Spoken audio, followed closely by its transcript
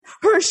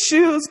her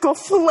shoes go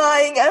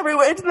flying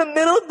everywhere into the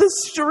middle of the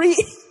street.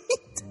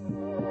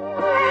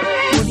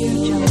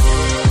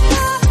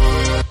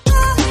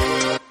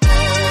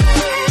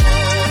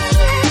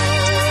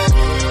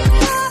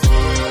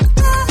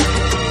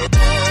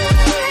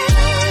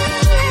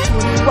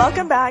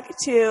 Welcome back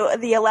to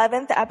the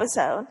 11th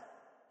episode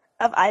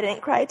of I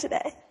Didn't Cry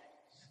Today.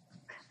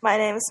 My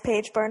name is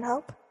Paige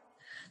Burnhope.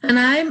 And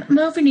I'm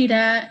Mo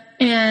Vanita,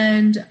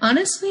 and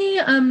honestly,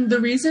 the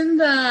reason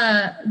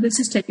that this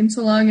is taking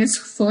so long is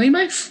fully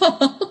my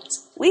fault.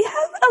 We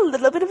have a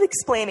little bit of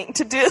explaining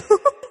to do,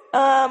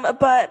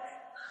 but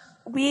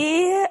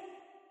we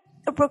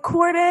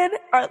recorded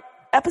our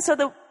episode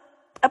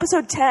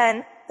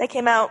 10 that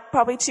came out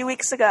probably 2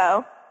 weeks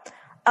ago.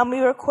 We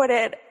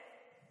recorded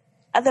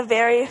at the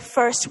very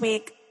first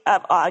week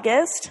of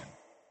August.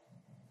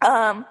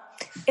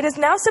 It is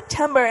now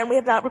September, and we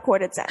have not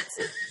recorded since.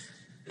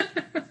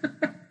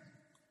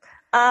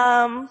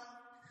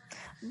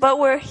 But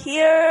we're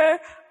here,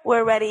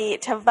 we're ready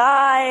to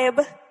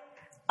vibe.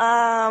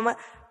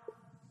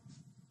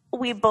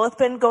 We've both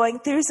been going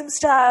through some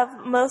stuff,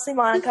 mostly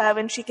Monica,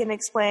 and she can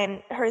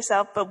explain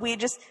herself, but we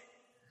just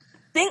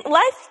think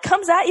life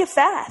comes at you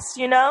fast,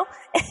 you know?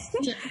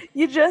 Yeah.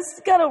 You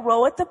just gotta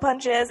roll with the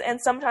punches,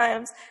 and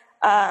sometimes,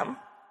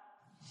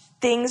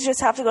 things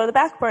just have to go to the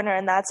back burner,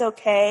 and that's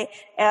okay.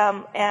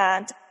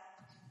 And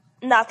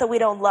not that we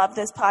don't love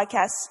this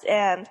podcast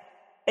and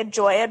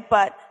enjoy it,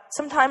 but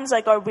sometimes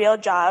like our real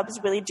jobs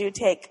really do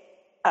take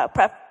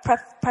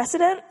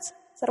precedent.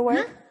 Is that a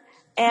word? Mm-hmm.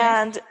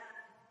 And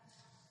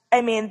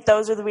I mean,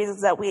 those are the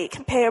reasons that we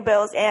can pay our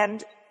bills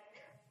and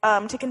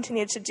to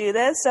continue to do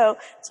this. So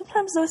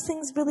sometimes those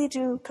things really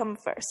do come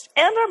first,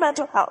 and our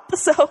mental health.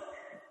 So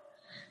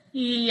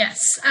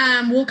yes,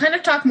 we'll kind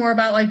of talk more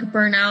about like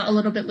burnout a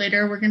little bit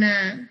later. We're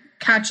gonna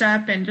catch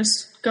up and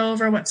just go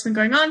over what's been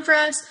going on for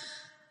us.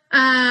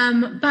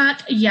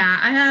 But yeah,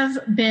 I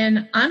have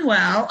been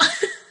unwell.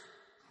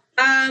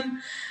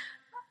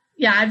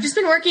 Yeah, I've just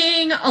been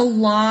working a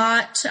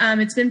lot.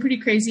 It's been pretty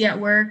crazy at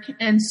work.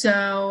 And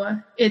so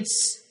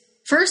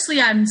firstly,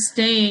 I'm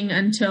staying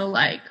until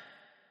like,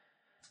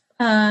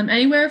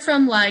 anywhere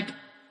from like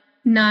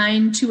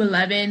 9 to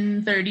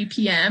 11:30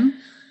 p.m.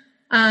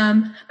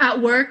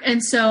 At work.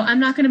 And so I'm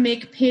not going to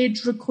make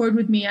Paige record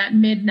with me at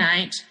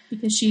midnight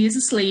because she is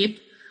asleep.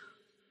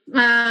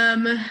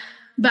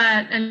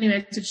 But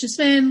anyways, it's just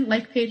been,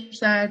 like Paige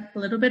said, a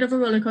little bit of a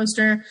roller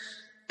coaster.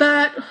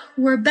 But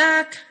we're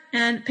back.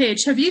 And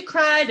Paige, have you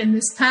cried in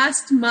this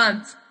past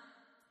month?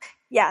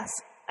 Yes.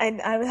 I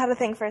had to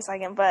think for a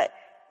second, but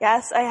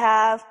yes, I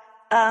have.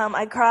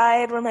 I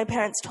cried when my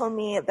parents told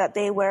me that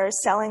they were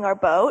selling our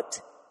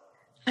boat.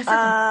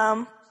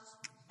 I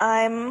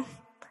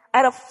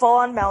had a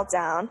full-on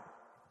meltdown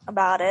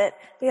about it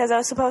because I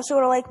was supposed to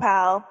go to Lake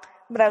Powell,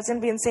 but I was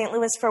going to be in St.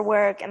 Louis for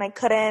work, and I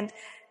couldn't.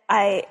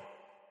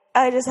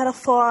 I just had a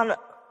full-on,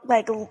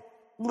 like,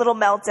 little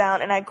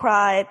meltdown, and I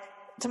cried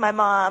to my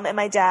mom and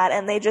my dad,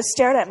 and they just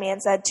stared at me and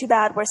said, "Too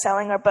bad, we're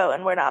selling our boat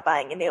and we're not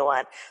buying a new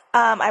one."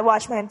 I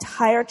watched my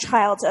entire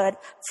childhood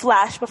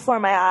flash before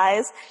my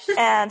eyes,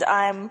 and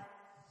I'm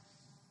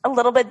a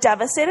little bit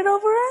devastated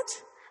over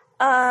it.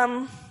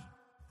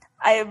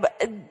 I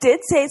did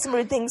say some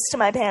rude things to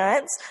my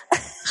parents.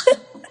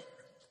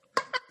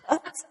 I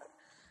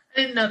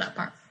didn't know that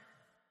part.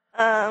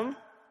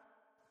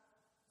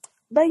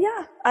 But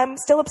yeah, I'm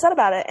still upset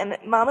about it. And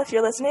Mom, if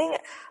you're listening,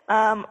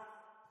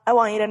 I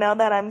want you to know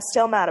that I'm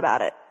still mad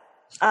about it.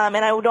 And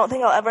I don't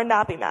think I'll ever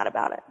not be mad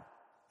about it.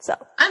 So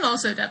I'm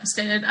also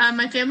devastated.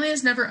 My family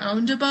has never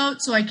owned a boat,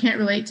 so I can't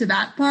relate to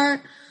that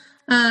part.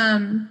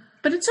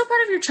 But it's still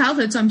part of your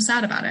childhood, so I'm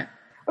sad about it.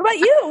 What about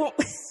you?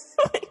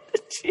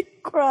 Did you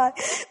cry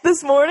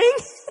this morning?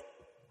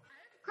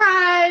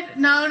 I cried.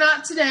 No,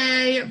 not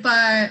today,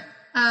 but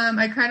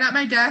I cried at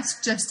my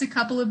desk just a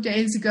couple of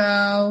days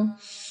ago.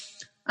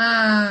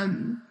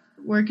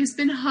 Work has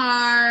been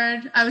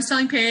hard. I was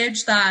telling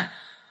Paige that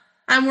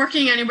I'm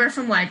working anywhere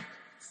from like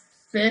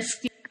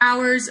 50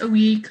 hours a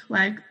week,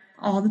 like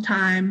all the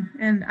time,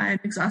 and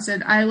I'm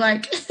exhausted.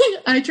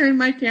 I turned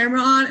my camera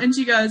on and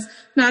she goes,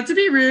 "Not to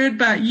be rude,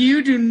 but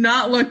you do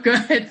not look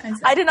good."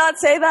 I did not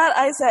say that.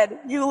 I said,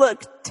 "You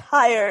look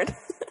tired."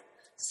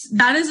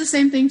 That is the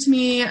same thing to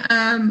me.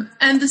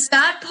 And the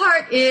sad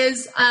part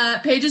is,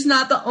 Paige is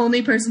not the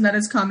only person that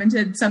has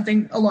commented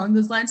something along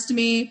those lines to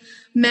me.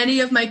 Many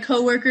of my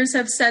coworkers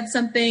have said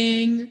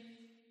something.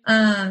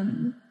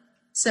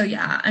 So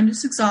yeah, I'm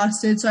just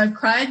exhausted. So I've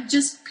cried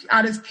just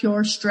out of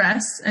pure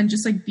stress and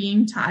just like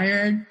being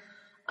tired.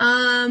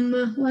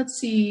 Let's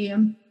see.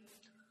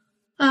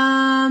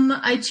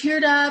 I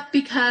teared up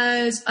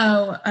because,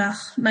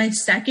 my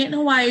second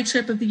Hawaii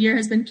trip of the year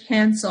has been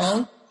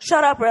canceled.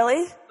 Shut up,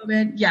 really?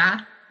 COVID.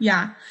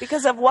 Yeah.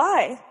 Because of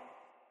why?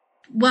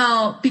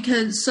 Well,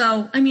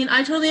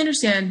 I totally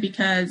understand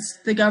because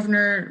the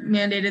governor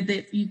mandated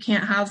that you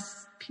can't have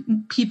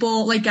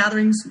people, like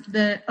gatherings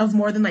of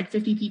more than like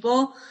 50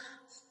 people.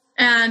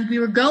 And we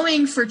were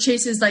going for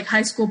Chase's like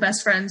high school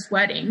best friend's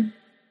wedding,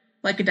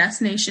 like a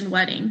destination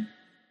wedding.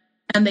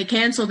 and they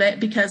canceled it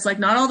because like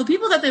not all the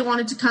people that they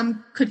wanted to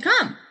come could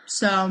come.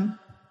 So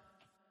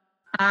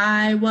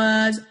I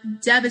was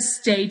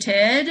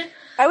devastated.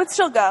 I would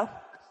still go.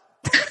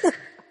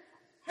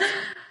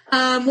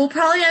 We'll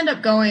probably end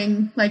up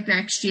going like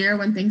next year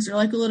when things are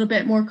like a little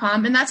bit more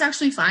calm, and that's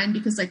actually fine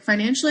because like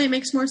financially it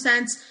makes more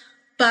sense.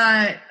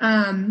 But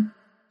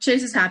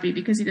Chase is happy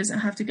because he doesn't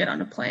have to get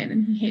on a plane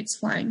and he hates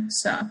flying.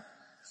 So,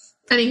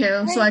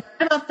 anywho, so I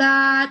thought about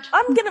that.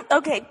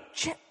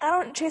 Chase, I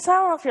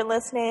don't know if you're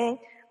listening,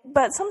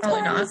 but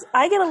sometimes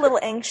I get a little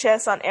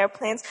anxious on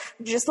airplanes.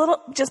 Just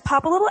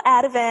pop a little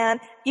Ativan.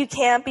 You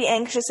can't be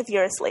anxious if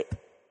you're asleep.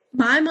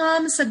 My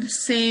mom said the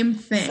same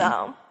thing.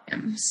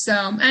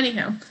 So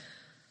anyhow.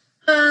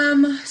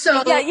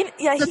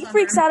 He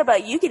freaks out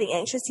about you getting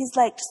anxious. He's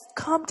like, just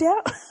calm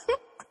down.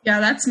 Yeah,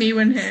 that's me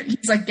when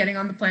he's like getting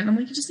on the plane. I'm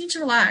like, you just need to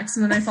relax.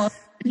 And then I fall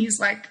asleep and he's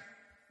like,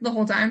 the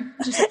whole time.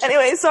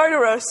 Anyway, sorry to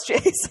roast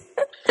Chase.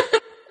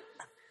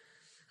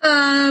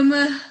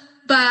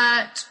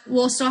 But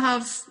we'll still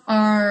have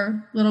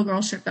our little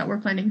girl trip that we're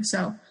planning.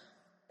 So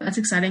that's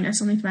exciting. I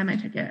still need to buy my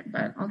ticket,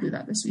 but I'll do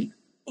that this week.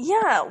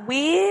 Yeah,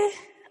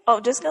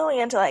 just going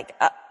into like,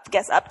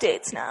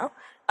 updates now.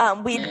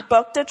 We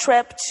booked a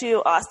trip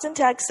to Austin,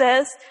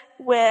 Texas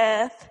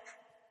with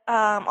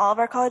all of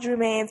our college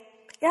roommates.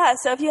 Yeah,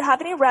 so if you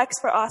have any recs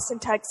for Austin,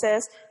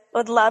 Texas,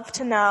 would love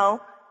to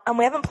know.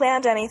 We haven't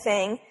planned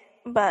anything,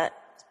 but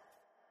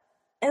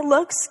it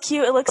looks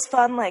cute. It looks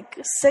fun. Like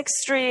 6th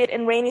Street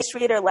and Rainy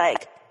Street are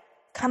like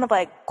kind of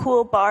like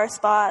cool bar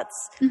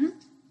spots. Mm-hmm.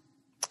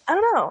 I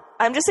don't know.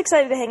 I'm just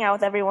excited to hang out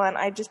with everyone.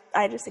 I just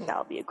think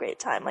that'll be a great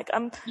time. Like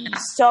I'm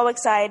so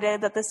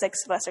excited that the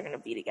 6 of us are going to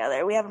be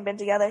together. We haven't been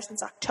together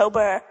since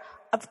October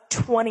of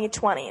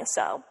 2020.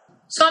 So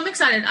I'm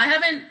excited. I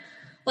haven't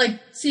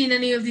like seen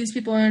any of these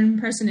people in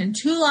person in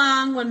too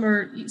long when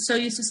we're so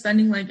used to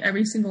spending like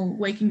every single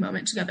waking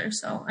moment together.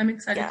 So I'm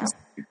excited to see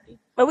everybody.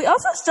 But we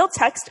also still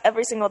text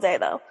every single day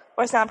though,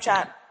 or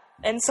Snapchat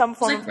in some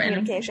form of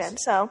communication.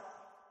 So.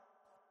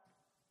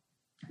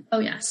 Oh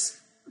yes.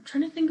 I'm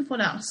trying to think of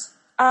what else.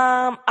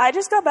 I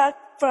just got back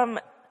from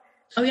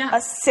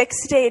a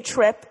 6-day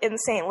trip in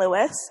St.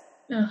 Louis.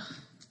 Ugh.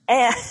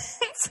 And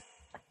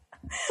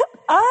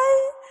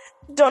I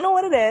don't know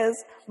what it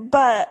is,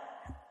 but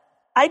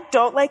I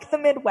don't like the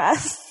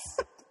Midwest.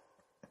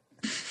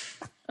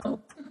 Oh.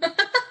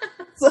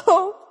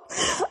 So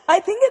I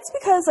think it's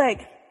because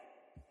like,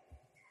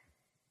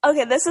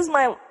 okay, this is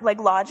my like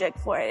logic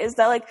for it is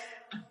that like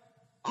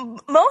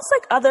most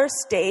like other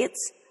states,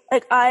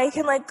 like, I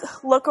can, like,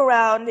 look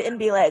around and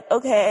be like,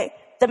 okay,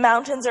 the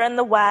mountains are in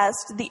the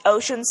west, the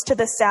ocean's to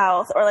the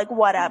south, or, like,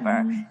 whatever.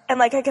 Mm-hmm. And,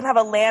 like, I can have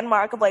a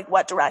landmark of, like,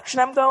 what direction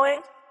I'm going.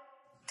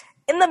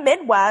 In the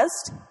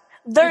Midwest,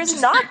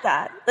 there's not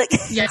that. Like,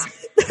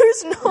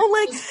 there's no,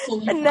 like,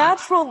 a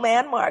natural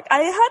landmark.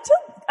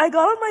 I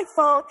got on my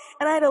phone,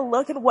 and I had to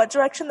look in what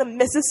direction the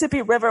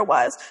Mississippi River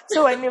was,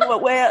 so I knew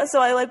what way,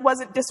 so I, like,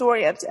 wasn't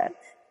disoriented.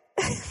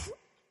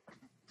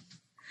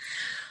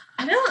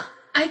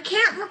 I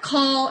can't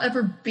recall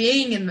ever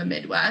being in the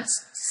Midwest,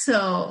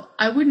 so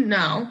I wouldn't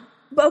know.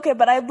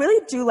 But I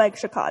really do like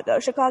Chicago.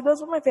 Chicago's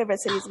one of my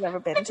favorite cities I've ever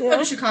been to. Go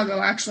to Chicago,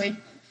 actually.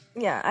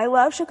 Yeah, I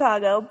love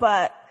Chicago,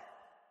 but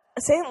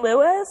St.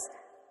 Louis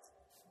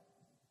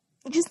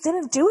just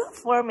didn't do it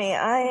for me.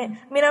 I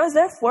mean, I was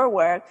there for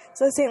work,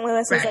 so St.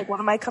 Louis was like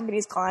one of my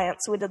company's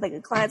clients. So we did like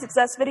a client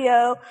success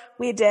video.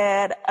 We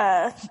did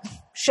a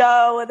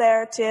show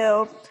there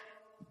too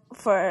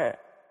for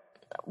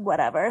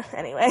whatever.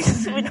 Anyway,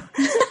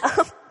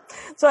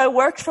 so I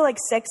worked for like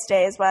 6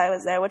 days while I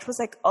was there, which was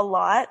like a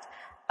lot.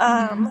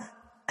 I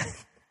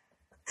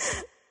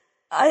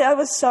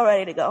was so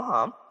ready to go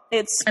home.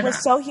 It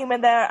was so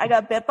humid there. I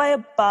got bit by a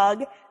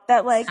bug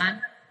that like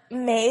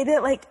made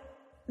it like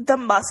the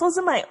muscles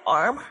in my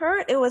arm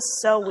hurt. It was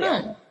so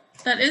weird. Oh,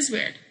 that is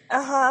weird.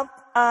 But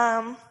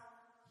I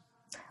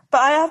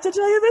have to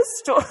tell you this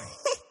story.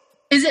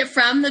 Is it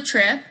from the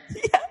trip?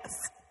 Yes.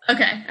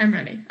 Okay, I'm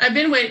ready. I've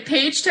been waiting.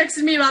 Paige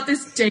texted me about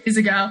this days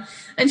ago,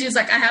 and she was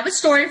like, I have a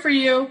story for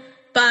you,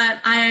 but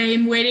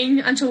I'm waiting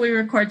until we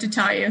record to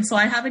tell you, so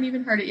I haven't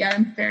even heard it yet.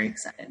 I'm very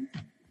excited.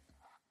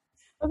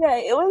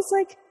 Okay, it was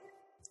like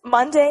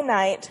Monday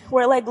night.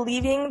 We're like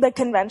leaving the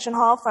convention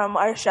hall from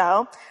our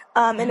show,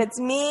 and it's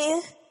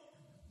me,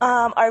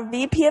 our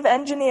VP of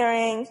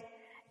engineering,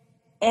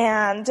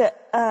 and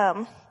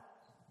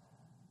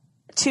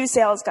 2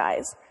 sales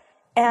guys.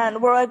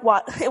 And we're like,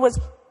 what? It was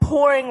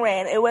pouring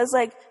rain. It was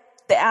like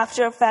the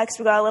after effects.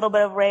 We got a little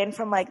bit of rain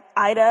from like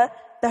Ida,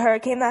 the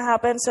hurricane that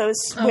happened. So it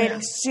was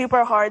raining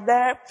super hard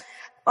there,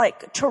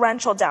 like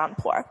torrential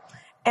downpour.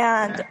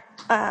 And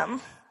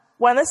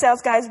one of the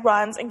sales guys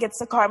runs and gets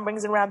the car and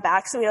brings it around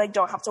back, so we like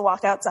don't have to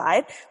walk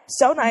outside.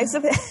 So nice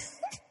of him.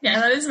 Yeah,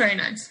 that is very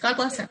nice. God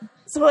bless him.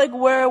 So like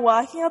we're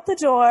walking out the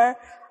door.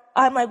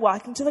 I'm like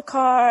walking to the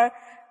car.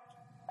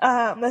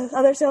 The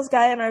other sales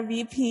guy and our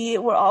VP,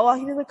 we're all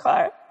walking to the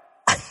car.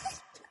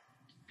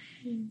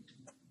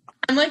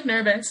 I'm like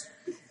nervous.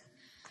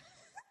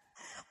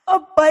 A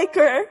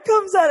biker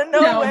comes out of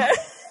nowhere.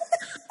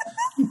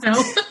 No.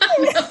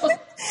 No.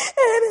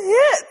 And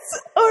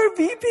hits our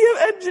VP of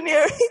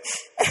engineering.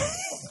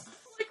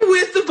 Like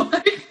with the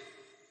bike.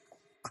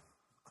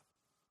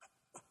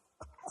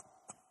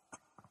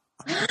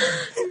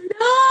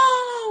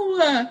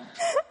 No!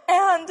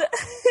 And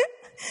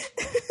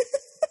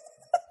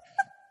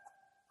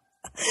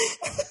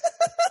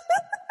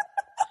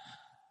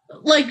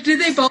like, did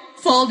they both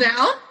fall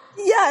down?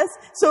 yes,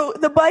 so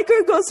the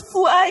biker goes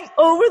flying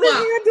over the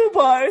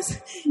handlebars.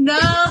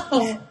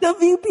 No! The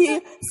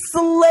VP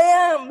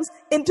slams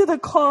into the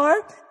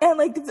car and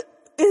like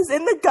is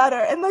in the gutter,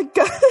 and the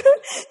gutter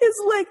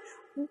is like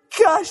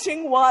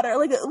gushing water.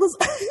 Like it was,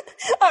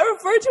 I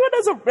referred to it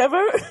as a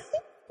river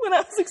when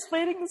I was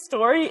explaining the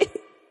story.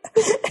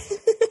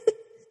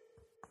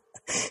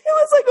 It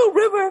was like a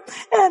river,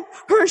 and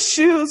her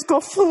shoes go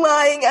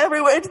flying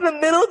everywhere into the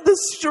middle of the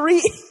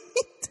street,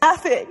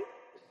 laughing.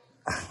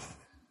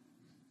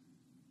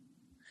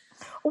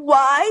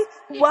 Why?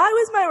 Why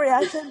was my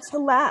reaction to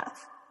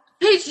laugh?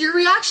 Paige, your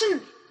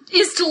reaction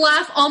is to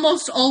laugh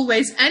almost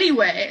always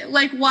anyway.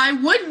 Like, why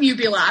wouldn't you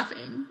be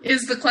laughing?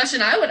 Is the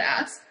question I would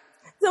ask.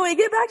 So we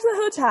get back to the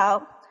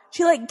hotel.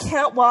 She, like,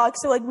 can't walk,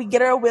 so, like, we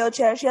get her a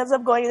wheelchair. She ends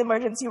up going to the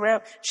emergency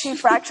room. She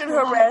fractured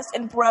her wrist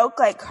and broke,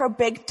 like, her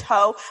big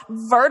toe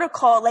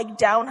vertical, like,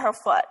 down her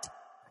foot.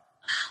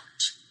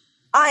 Ouch.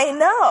 I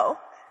know.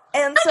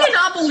 And so I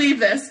cannot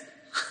believe this.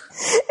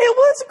 it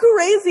was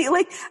crazy.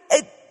 Like,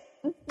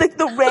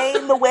 the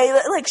rain, the way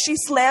that, like, she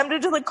slammed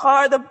into the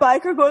car, the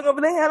biker going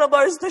over the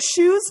handlebars, the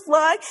shoes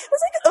flying. It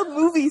was like a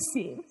movie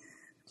scene.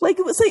 Like,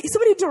 it was like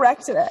somebody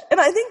directed it. And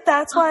I think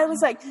that's why I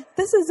was like,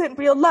 this isn't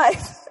real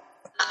life.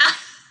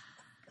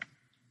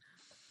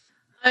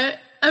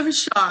 I'm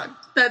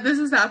shocked that this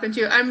has happened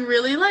to you. I'm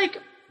really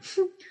like,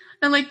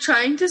 I'm like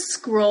trying to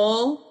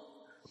scroll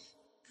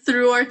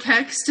through our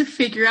text to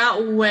figure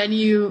out when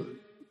you...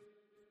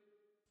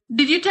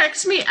 Did you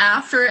text me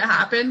after it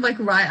happened, like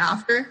right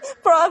after?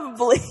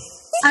 Probably.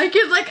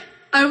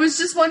 I was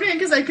just wondering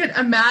because I could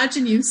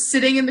imagine you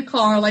sitting in the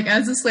car, like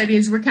as this lady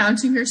is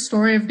recounting her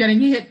story of getting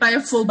hit by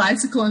a full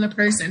bicycle and a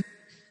person.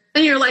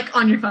 And you're like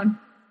on your phone.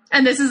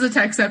 And this is a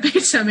text that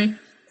Paige sent me.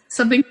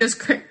 Something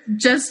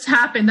just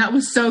happened. That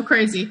was so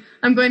crazy.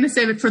 I'm going to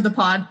save it for the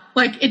pod.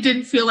 Like, it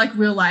didn't feel like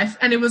real life.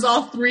 And it was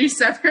all 3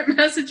 separate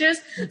messages.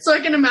 So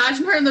I can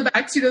imagine her in the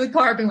backseat of the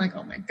car being like,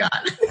 oh my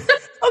God.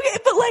 Okay,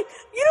 but like,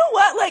 you know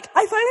what? Like,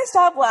 I finally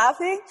stopped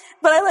laughing,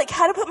 but I like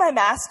had to put my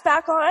mask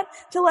back on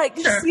to like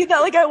see that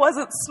like I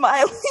wasn't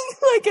smiling,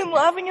 like and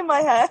laughing in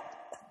my head.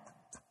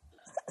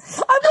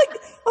 I'm like,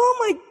 oh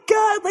my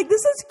God, like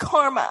this is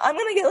karma. I'm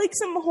gonna get like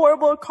some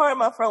horrible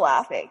karma for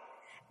laughing.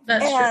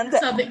 That's true.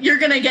 So you're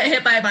gonna get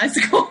hit by a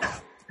bicycle.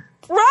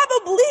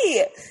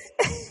 Probably.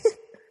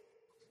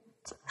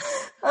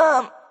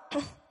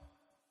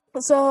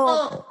 So,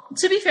 well,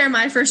 to be fair,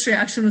 my first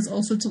reaction was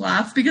also to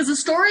laugh because the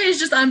story is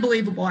just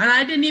unbelievable, and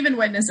I didn't even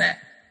witness it.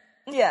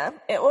 Yeah,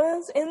 it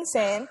was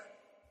insane.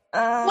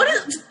 What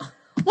is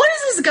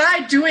this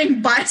guy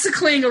doing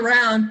bicycling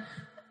around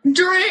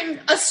during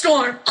a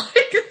storm?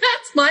 Like,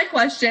 that's my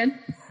question.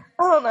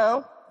 I don't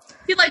know.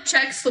 He like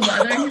checks the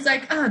weather, and he's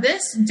like, "Oh,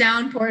 this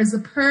downpour is the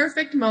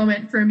perfect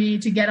moment for me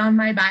to get on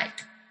my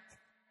bike."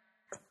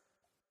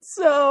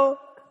 So.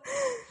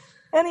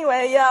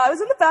 Anyway, yeah, I was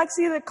in the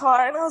backseat of the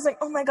car, and I was like,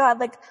 oh my God,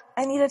 like,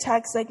 I need to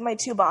text, like, my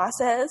 2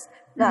 bosses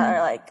that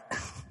are, like,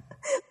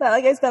 that,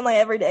 like, I spend, like,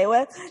 every day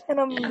with, and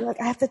I'm, like,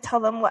 I have to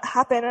tell them what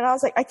happened, and I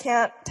was like, I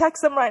can't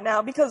text them right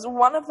now, because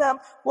one of them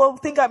will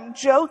think I'm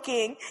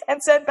joking and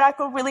send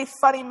back a really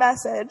funny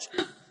message,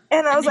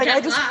 and I was like,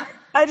 and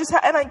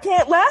I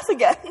can't laugh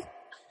again.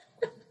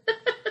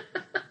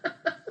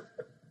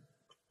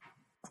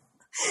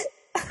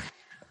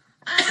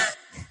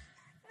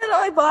 And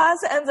my boss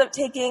ends up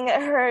taking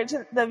her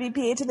to the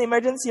VP to the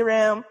emergency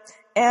room,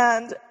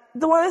 and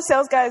one of the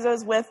sales guys I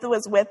was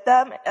with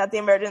them at the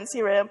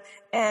emergency room,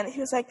 and he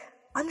was like,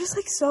 I'm just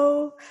like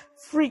so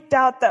freaked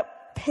out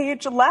that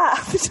Paige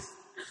laughed.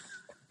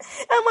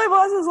 And my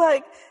boss is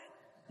like,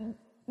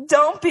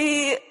 don't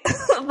be,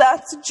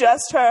 that's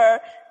just her.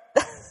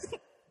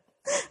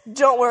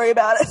 Don't worry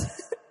about it.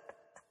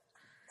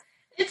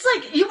 It's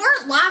like, you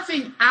weren't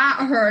laughing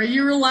at her.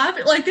 You were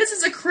laughing. Like, this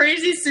is a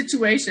crazy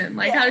situation.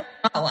 Like, how did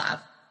you not laugh?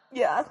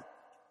 Yeah.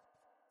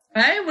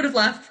 I would have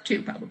laughed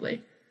too,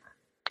 probably.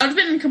 I would have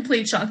been in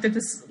complete shock that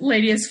this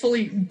lady has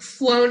fully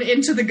flown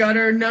into the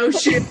gutter, no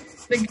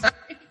shoes, the guy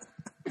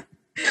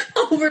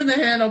over the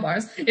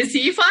handlebars. Is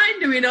he fine?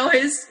 Do we know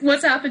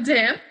what's happened to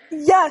him?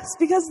 Yes,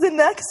 because the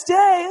next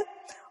day,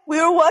 we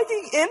were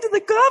walking into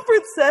the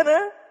conference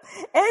center,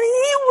 and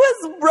he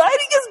was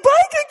riding his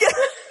bike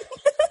again.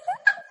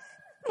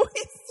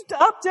 We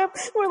stopped him.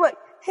 We're like,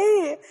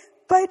 hey,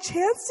 by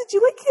chance, did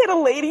you like hit a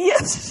lady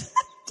yesterday?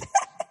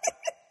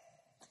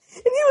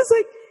 And he was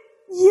like,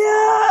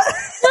 yeah.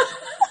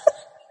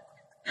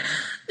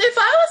 If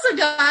I was a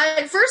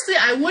guy, firstly,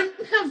 I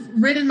wouldn't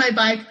have ridden my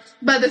bike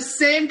by the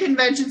same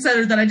convention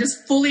center that I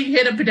just fully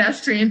hit a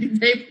pedestrian the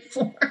day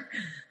before.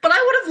 But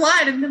I would have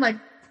lied and been like,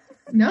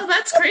 no,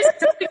 that's crazy.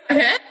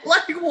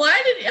 Like,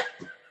 why did you?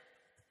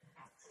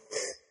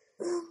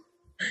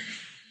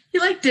 He,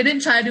 like,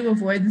 didn't try to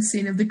avoid the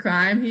scene of the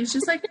crime. He's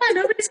just like, yeah,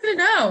 nobody's gonna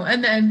know.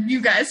 And then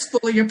you guys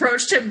fully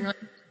approached him and were like,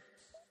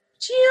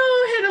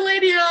 Gio hit a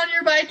lady on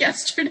your bike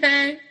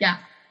yesterday. Yeah,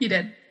 he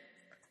did.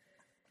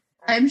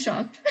 I'm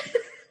shocked.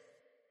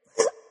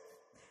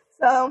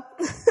 So...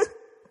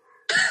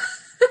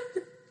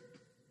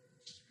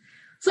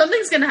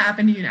 Something's gonna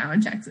happen to you now in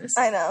Texas.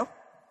 I know.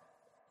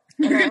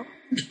 You're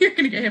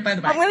gonna get hit by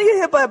the bike. I'm gonna get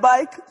hit by a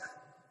bike.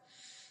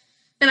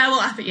 And I will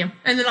laugh at you.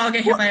 And then I'll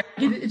get hit by a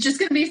bike. It's just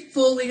gonna be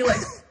fully,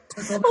 like...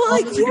 Well, like,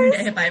 all of us are gonna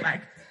get hit by a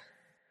bike.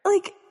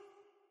 Like...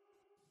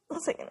 What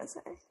was I gonna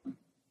say?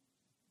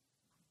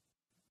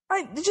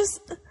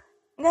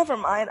 Never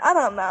mind. I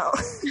don't know.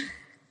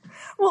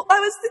 Well,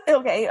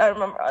 okay, I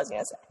remember what I was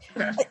gonna say.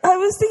 Okay. I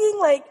was thinking,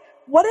 like,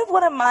 what if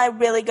one of my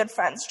really good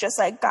friends just,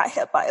 like, got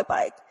hit by a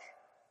bike?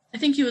 I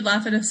think you would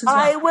laugh at us as well.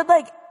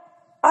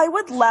 I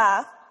would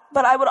laugh,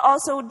 but I would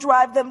also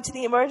drive them to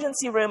the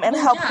emergency room and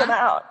help them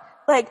out.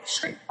 Like,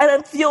 sure. And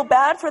I'd feel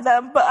bad for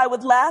them, but I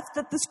would laugh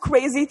that this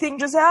crazy thing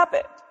just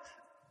happened.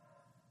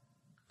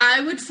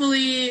 I would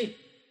fully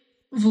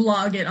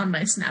vlog it on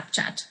my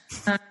Snapchat.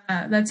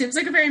 That seems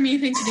like a very me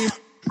thing to do. In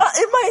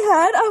my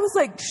head, I was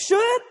like,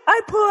 should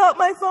I pull out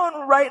my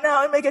phone right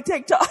now and make a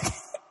TikTok?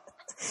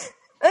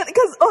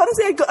 Because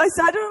honestly, I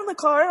sat down in the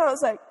car and I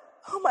was like,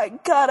 oh my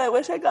God, I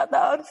wish I got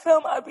that on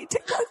film. I'd be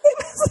TikTok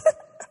famous.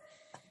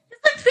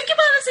 Like, think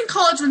about us in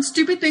college when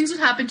stupid things would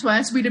happen to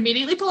us. We'd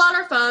immediately pull out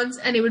our phones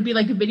and it would be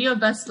like a video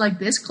of us like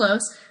this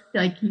close. Be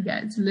like, you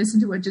guys,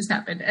 listen to what just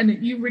happened.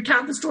 And you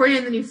recount the story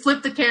and then you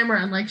flip the camera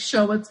and like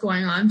show what's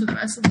going on to the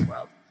rest of the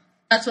world.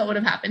 That's what would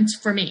have happened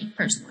for me,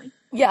 personally.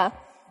 Yeah.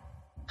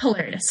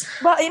 Hilarious.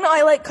 But,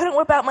 I like couldn't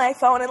whip out my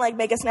phone and like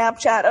make a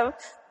Snapchat of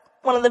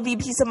one of the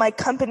VPs of my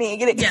company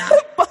getting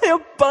hit by a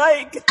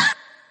bike.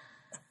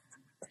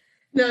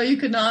 No, you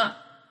could not.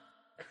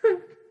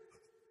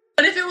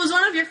 But if it was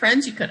one of your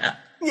friends, you could have.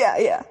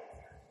 Yeah.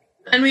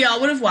 And we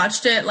all would have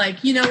watched it,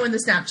 like, when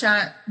the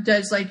Snapchat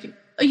does, like,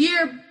 a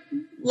year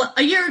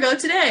ago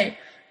today,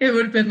 it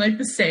would have been, like,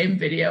 the same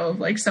video of,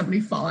 like,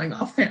 somebody falling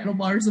off the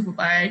handlebars of a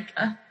bike.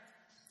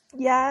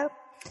 Yeah.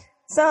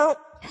 So,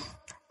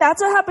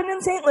 that's what happened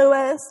in St.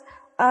 Louis.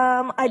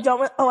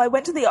 I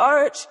went to the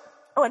Arch.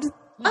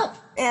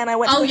 And I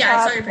went to the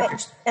I saw your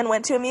pictures. And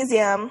went to a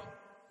museum.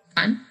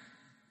 Fun.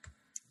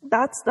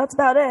 That's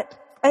about it.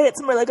 I ate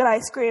some really good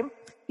ice cream.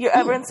 If you're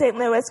ever in St.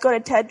 Louis, go to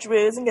Ted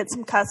Drew's and get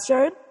some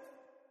custard.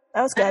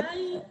 That was good.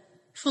 I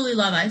fully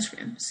love ice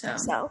cream,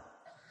 so.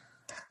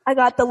 I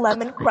got the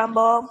lemon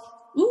crumble.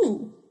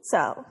 Ooh.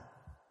 So.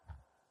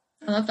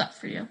 I love that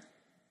for you.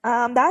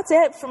 That's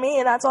it for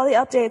me. That's all the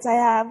updates I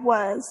have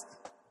was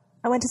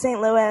I went to St.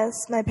 Louis.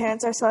 My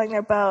parents are selling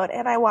their boat,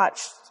 and I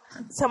watched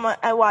someone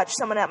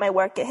at my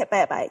work get hit by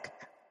a bike.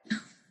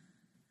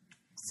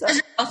 So. Has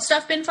your health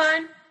stuff been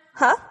fine?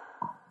 Huh?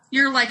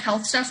 Your, like,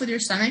 health stuff with your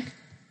stomach?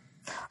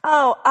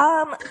 Oh,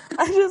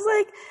 I just,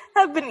 like,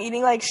 have been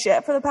eating like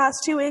shit for the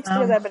past 2 weeks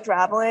because I've been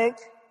traveling.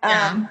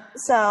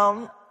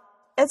 So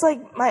it's,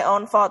 like, my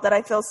own fault that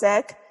I feel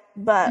sick,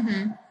 but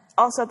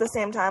also at the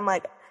same time,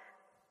 like,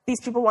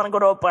 these people want to go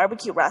to a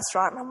barbecue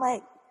restaurant, and I'm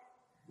like,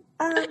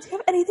 do you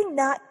have anything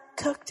not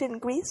cooked in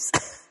grease?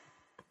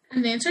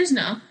 And the answer is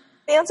no.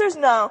 The answer is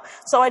no.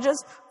 So I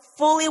just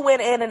fully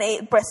went in and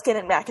ate brisket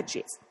and mac and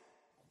cheese.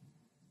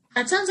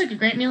 That sounds like a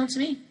great meal to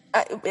me.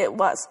 It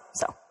was,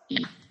 so.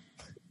 Yeah.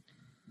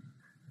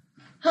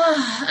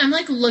 I'm,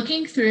 like,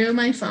 looking through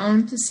my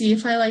phone to see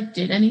if I, like,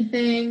 did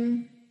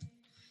anything.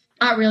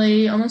 Not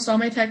really. Almost all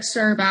my texts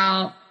are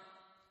about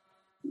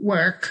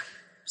work.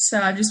 So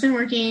I've just been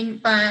working,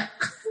 but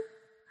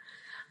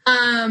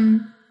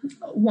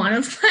one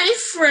of my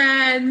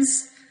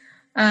friends,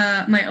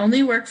 my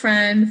only work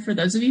friend, for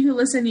those of you who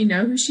listen, you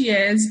know who she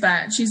is,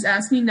 but she's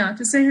asked me not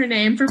to say her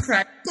name for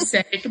privacy's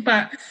sake,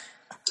 but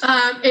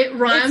it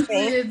rhymes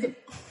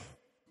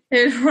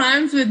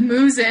with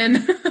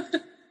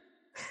moozin'.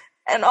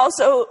 And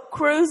also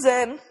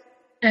cruising.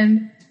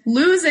 And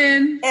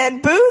losing.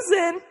 And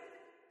boozing.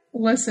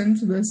 Listen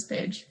to this,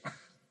 Paige.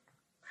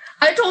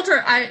 I told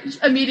her,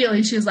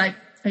 immediately, she was like,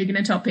 are you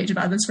going to tell Paige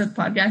about this for the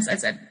podcast? I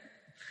said,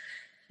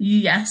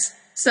 yes.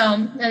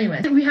 So,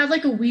 anyway, we have,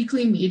 like, a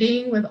weekly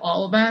meeting with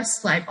all of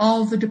us, like,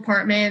 all of the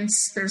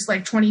departments. There's,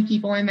 like, 20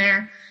 people in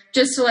there,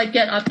 just to, like,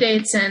 get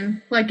updates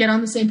and, like, get on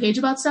the same page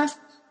about stuff.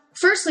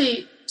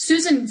 Firstly,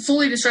 Susan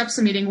fully disrupts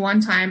the meeting one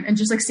time and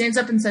just, like, stands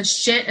up and says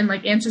shit and,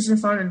 like, answers her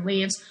phone and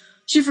leaves.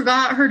 She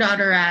forgot her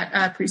daughter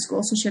at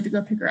preschool, so she had to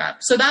go pick her up.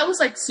 So that was,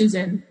 like,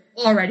 Susan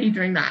already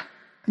during that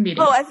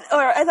meeting. Oh, I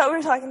thought we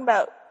were talking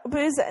about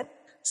boozing.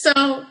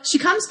 So she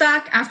comes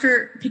back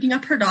after picking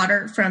up her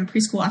daughter from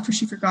preschool after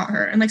she forgot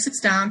her and, like,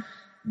 sits down.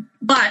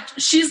 But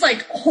she's,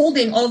 like,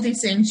 holding all of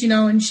these things,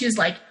 and she's,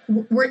 like,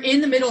 we're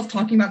in the middle of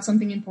talking about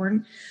something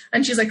important.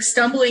 And she's, like,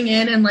 stumbling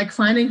in and, like,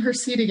 finding her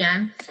seat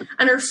again.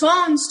 And her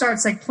phone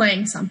starts, like,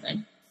 playing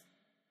something.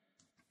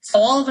 So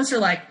all of us are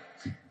like,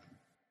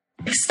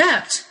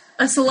 except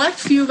a select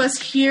few of us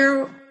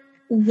hear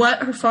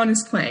what her phone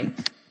is playing.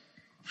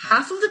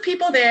 Half of the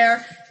people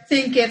there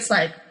think it's,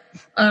 like,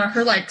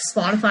 her like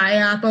Spotify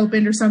app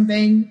opened or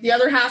something. The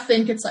other half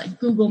think it's like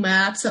Google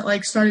Maps that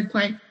like started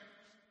playing.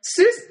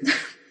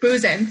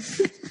 Boozing.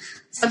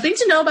 Something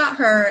to know about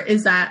her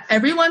is that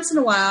every once in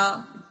a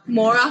while,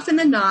 more often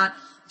than not,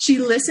 she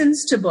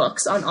listens to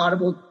books on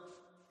Audible.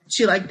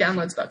 She like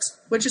downloads books,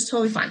 which is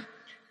totally fine.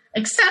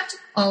 Except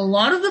a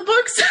lot of the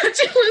books that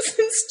she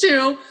listens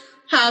to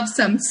have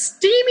some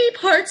steamy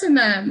parts in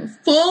them.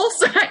 Full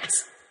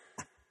sex.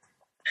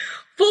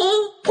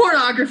 Full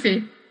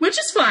pornography, which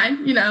is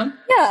fine, you know.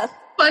 Yeah.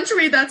 Fun to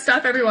read that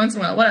stuff every once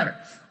in a while, whatever.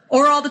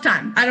 Or all the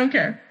time. I don't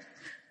care.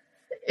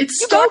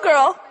 Go,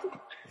 girl.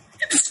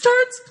 It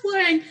starts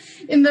playing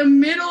in the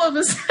middle of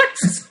a sex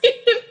scene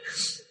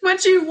when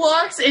she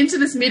walks into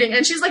this meeting.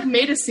 And she's like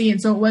made a scene,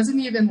 so it wasn't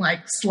even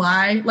like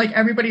sly. Like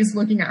everybody's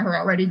looking at her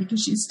already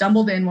because she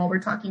stumbled in while we're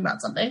talking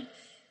about something.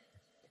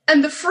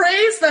 And the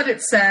phrase that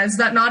it says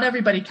that not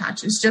everybody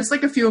catches, just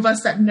like a few of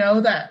us that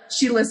know that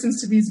she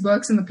listens to these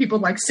books and the people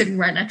like sitting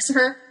right next to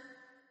her.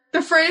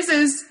 The phrase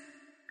is,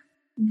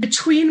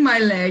 between my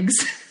legs.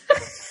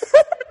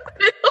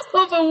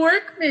 Middle of a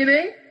work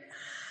meeting.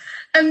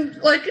 And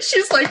like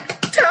she's like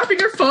tapping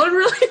her phone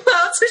really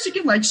loud so she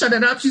can like shut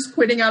it up. She's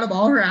quitting out of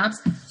all her apps.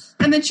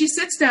 And then she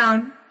sits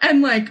down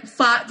and like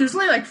there's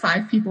only like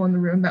 5 people in the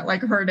room that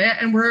like heard it.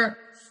 And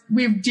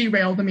we've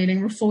derailed the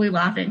meeting. We're fully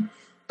laughing.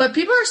 But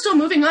people are still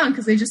moving on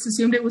because they just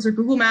assumed it was her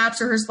Google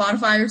Maps or her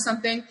Spotify or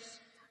something.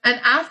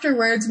 And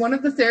afterwards, one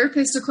of the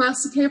therapists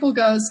across the table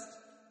goes,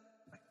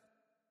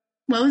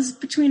 what was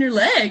between her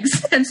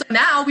legs? And so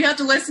now we have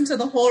to listen to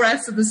the whole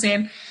rest of the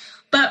scene.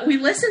 But we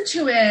listened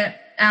to it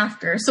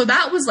after. So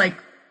that was like,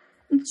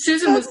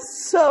 Susan was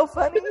so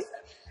funny.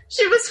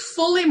 She was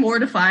fully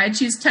mortified.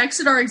 She's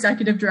texted our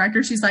executive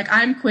director. She's like,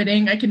 I'm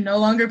quitting. I can no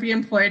longer be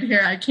employed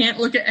here. I can't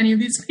look at any of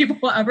these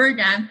people ever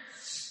again.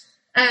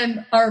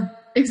 And our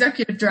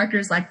executive director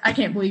is like, I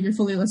can't believe you're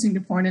fully listening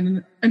to porn in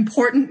an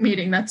important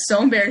meeting. That's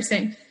so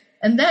embarrassing.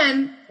 And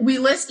then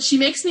she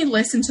makes me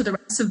listen to the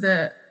rest of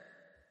the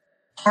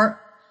part.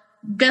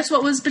 Guess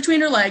what was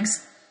between her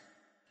legs?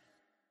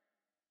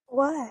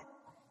 What?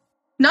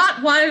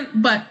 Not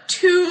one, but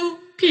 2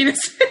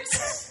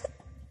 penises.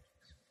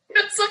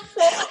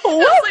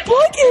 What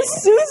book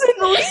is Susan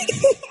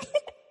reading?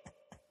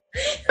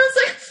 It was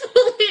like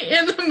fully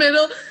in the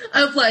middle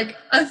of like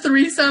a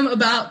threesome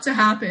about to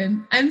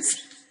happen. And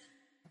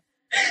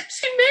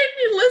she made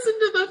me listen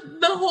to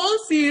the whole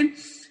scene.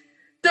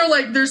 They're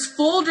like, there's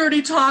full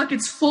dirty talk.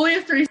 It's fully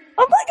a threesome.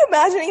 I'm like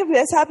imagining if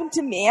this happened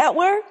to me at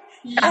work.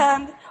 Yeah.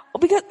 And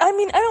because, I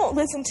mean, I don't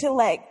listen to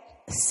like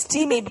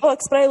steamy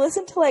books, but I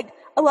listen to like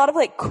a lot of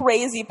like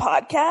crazy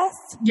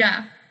podcasts.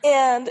 Yeah.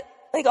 And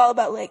like all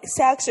about like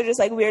sex or just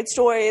like weird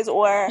stories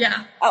or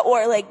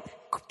like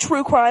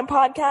true crime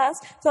podcasts.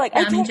 So like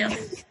I can't,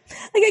 like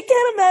I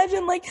can't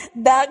imagine like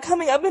that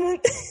coming up in a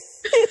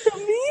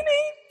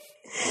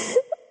meeting.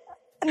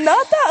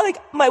 Not that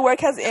like my work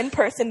has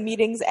in-person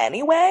meetings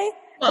anyway,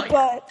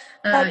 but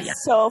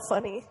that's so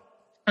funny.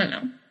 I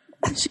know.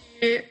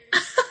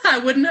 I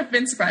wouldn't have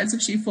been surprised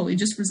if she fully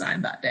just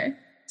resigned that day.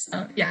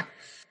 So yeah.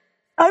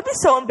 I would be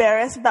so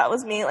embarrassed if that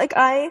was me. Like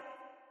I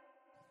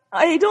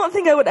don't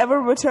think I would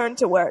ever return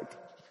to work.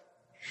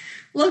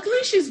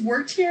 Luckily, she's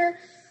worked here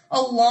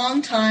a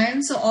long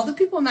time, so all the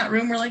people in that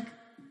room were like,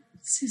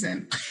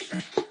 Susan,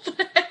 what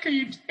the heck are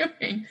you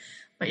doing?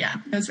 But yeah,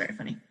 it was very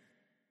funny.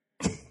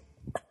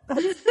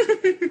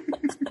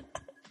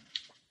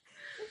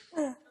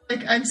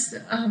 Like,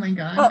 oh my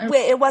God. Oh,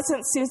 wait, it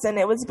wasn't Susan,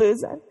 it was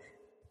Boozin.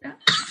 Yeah.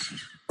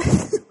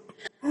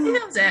 He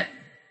knows it.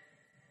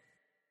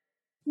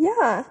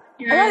 Yeah.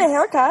 I got a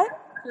haircut.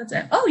 That's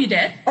it. Oh, you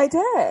did? I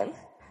did.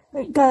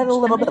 I got it a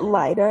little bit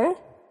lighter.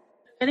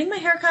 Getting my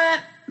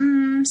haircut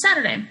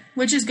Saturday,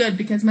 which is good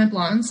because my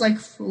blonde's like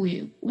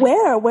fully.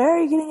 Where? Where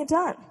are you getting it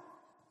done?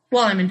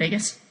 Well, I'm in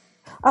Vegas.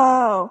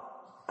 Oh.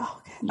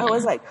 Okay. Yeah. I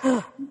was like,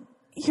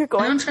 you're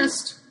going. I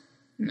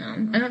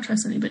don't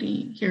trust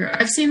anybody here.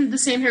 I've seen the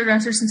same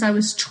hairdresser since I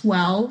was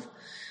 12,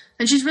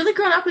 and she's really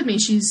grown up with me.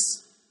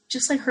 She's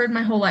just like heard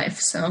my whole life,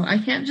 so I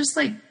can't just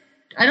like.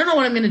 I don't know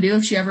what I'm gonna do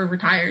if she ever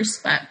retires,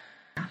 but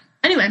yeah.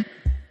 Anyway,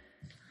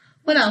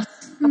 what else?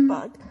 A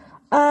bug.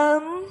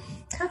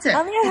 That's it. I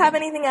don't think I have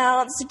anything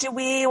else. Do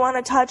we want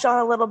to touch on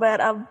a little bit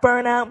of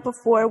burnout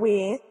before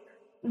we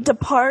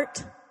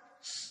depart?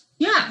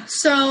 Yeah.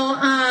 So,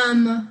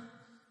 I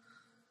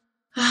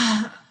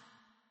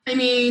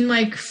mean,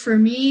 like for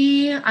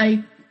me,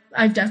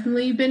 I've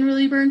definitely been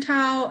really burnt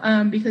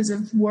out because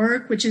of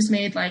work, which has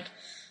made like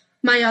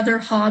my other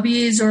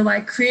hobbies or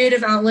like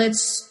creative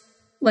outlets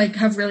like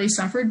have really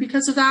suffered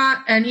because of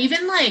that. And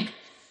even like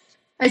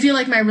I feel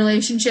like my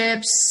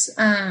relationships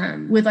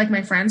with like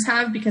my friends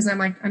have, because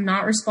I'm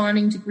not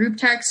responding to group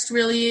text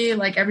really.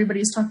 Like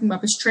everybody's talking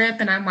about this trip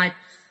and I'm like,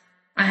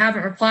 I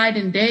haven't replied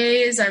in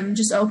days. I'm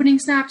just opening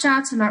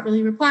Snapchats. I'm not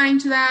really replying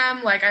to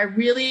them. Like I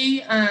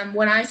really,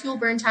 when I feel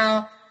burnt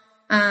out,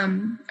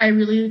 I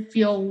really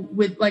feel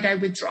I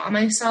withdraw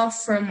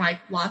myself from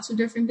like lots of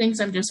different things.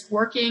 I'm just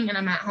working and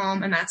I'm at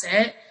home and that's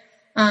it.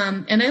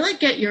 And I like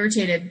get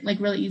irritated like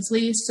really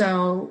easily.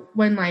 So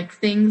when like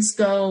things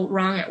go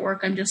wrong at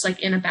work, I'm just like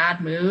in a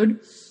bad mood.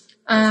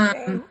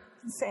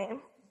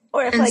 Same.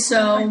 Or if and like,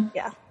 so,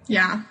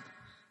 yeah.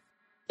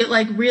 It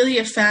like really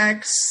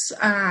affects,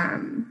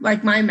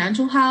 like my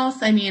mental health.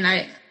 I mean,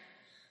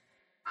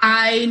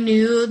 I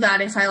knew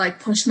that if I like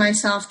pushed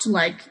myself to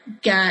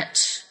like get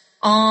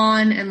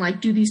on and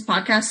like do these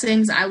podcast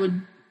things, I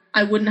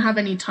wouldn't have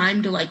any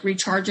time to like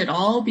recharge at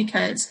all,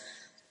 because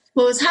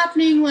what was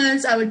happening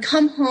was I would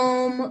come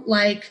home,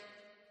 like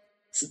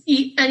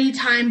eat any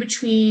time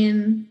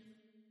between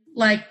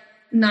like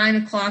 9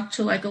 o'clock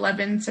to like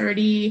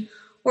 11:30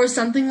 or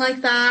something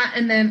like that.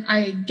 And then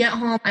I get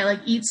home, I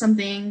like eat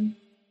something,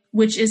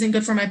 which isn't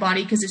good for my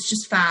body because it's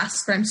just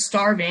fast, but I'm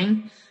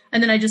starving.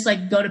 And then I just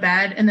like go to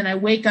bed, and then I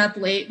wake up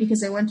late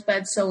because I went to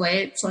bed so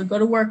late. So I go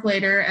to work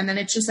later, and then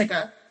it's just like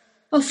a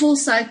full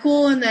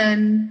cycle. And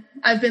then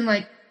I've been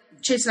like,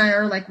 Chase and I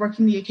are like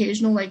working the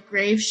occasional like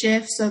grave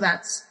shift. So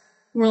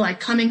we're like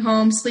coming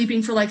home,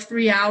 sleeping for like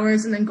 3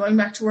 hours, and then going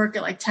back to work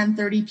at like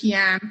 10:30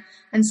 p.m.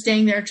 and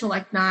staying there till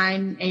like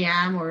 9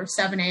 a.m. or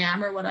 7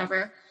 a.m. or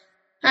whatever.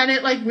 And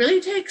it like really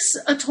takes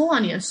a toll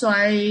on you. So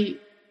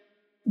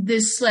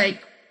this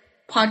like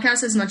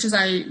podcast, as much as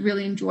I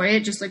really enjoy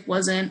it, just like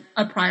wasn't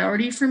a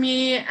priority for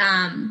me,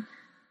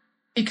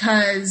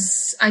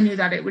 because I knew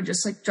that it would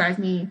just like drive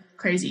me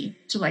crazy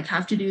to like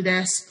have to do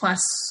this,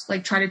 plus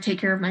like try to take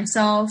care of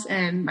myself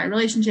and my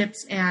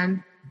relationships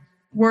and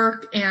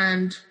work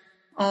and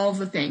all of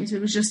the things. It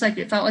was just like,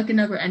 it felt like a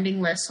never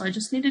ending list. So I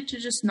just needed to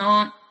just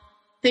not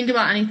think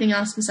about anything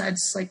else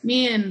besides like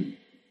me and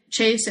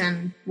Chase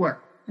and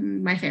work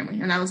and my family.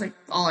 And that was like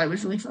all I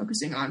was really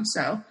focusing on.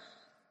 So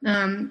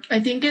I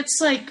think it's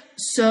like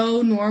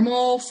so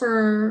normal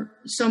for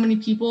so many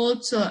people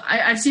to,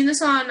 I've seen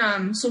this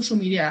on social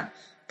media,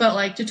 but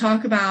like to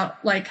talk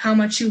about like how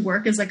much you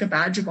work is like a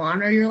badge of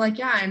honor. You're like,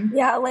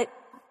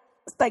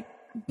 like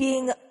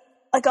being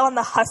like on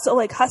the hustle,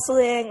 like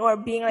hustling, or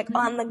being like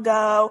on the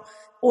go,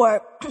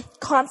 or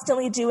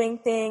constantly doing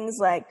things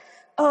like,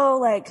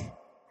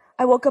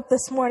 I woke up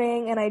this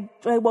morning and I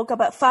woke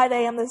up at 5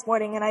 a.m. this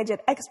morning and I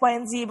did X, Y,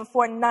 and Z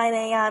before 9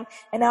 a.m.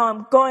 and now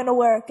I'm going to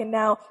work, and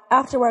now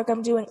after work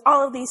I'm doing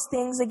all of these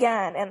things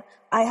again, and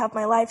I have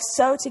my life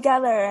so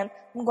together, and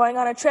I'm going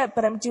on a trip,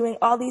 but I'm doing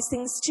all these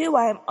things too.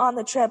 I'm on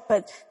the trip,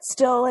 but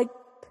still like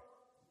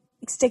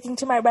sticking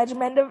to my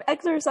regimen of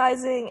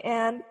exercising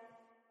and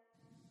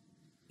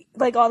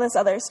like all this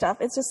other stuff.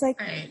 It's just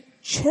like,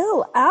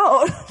 chill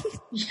out.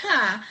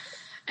 Yeah.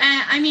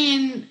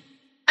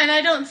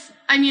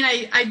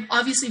 I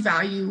obviously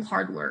value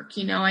hard work,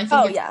 you know. I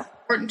think it's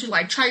important to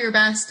like try your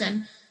best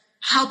and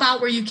help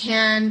out where you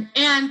can.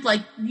 And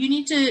like, you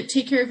need to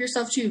take care of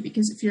yourself too,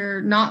 because if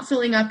you're not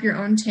filling up your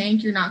own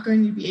tank, you're not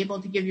going to be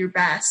able to give your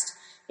best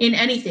in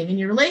anything, in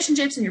your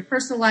relationships, in your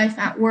personal life,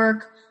 at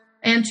work,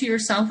 and to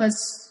yourself as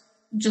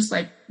just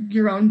like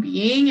your own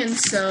being. And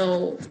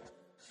so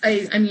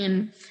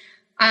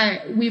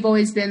we've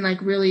always been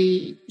like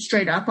really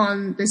straight up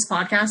on this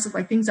podcast of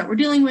like things that we're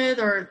dealing with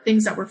or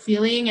things that we're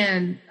feeling.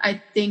 And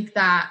I think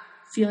that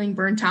feeling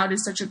burnt out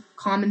is such a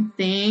common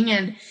thing.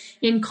 And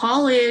in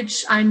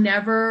college, I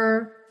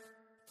never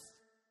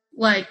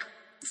like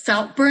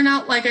felt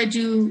burnout like I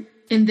do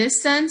in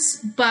this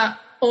sense, but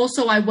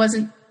also I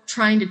wasn't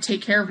trying to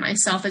take care of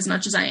myself as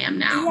much as I am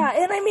now.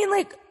 Yeah. And I mean,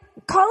 like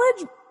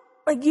college,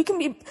 like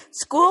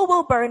school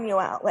will burn you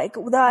out. Like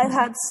I've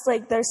had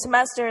like there's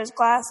semesters,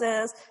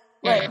 classes,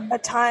 like a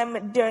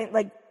time during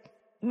like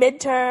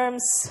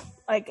midterms,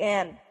 like,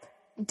 and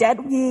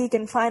dead week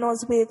and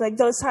finals week, like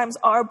those times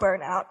are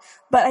burnout.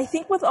 But I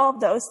think with all of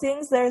those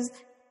things, there's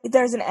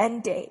an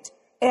end date.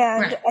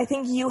 And I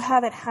think you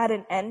haven't had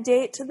an end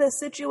date to this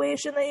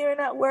situation that you're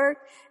in at work.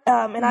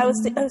 And I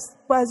was,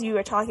 as you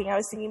were talking, I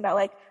was thinking about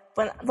like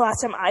when the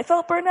last time I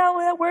felt burnout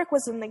at work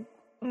was in like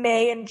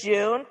May and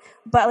June.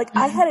 But like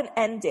I had an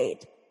end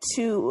date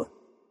to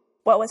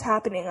what was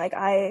happening. Like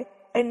I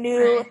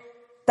knew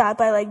that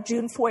by like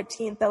June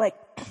 14th that like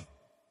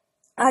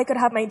I could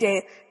have my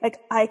day, like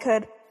I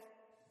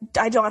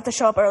don't have to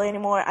show up early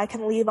anymore. I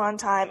can leave on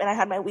time, and I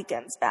had my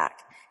weekends back.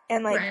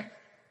 And like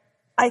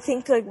I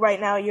think like right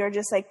now you're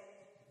just like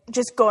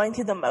just going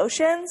through the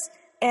motions,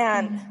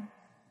 and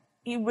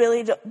you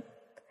really don't,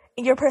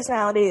 your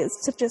personality is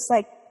to just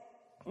like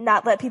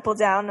not let people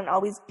down and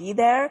always be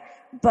there.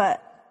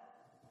 But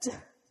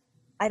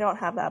I don't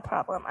have that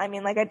problem. I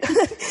mean, like let me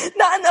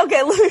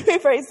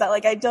rephrase that.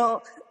 Like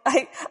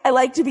I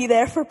like to be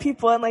there for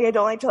people, and like I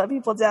don't like to let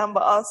people down,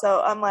 but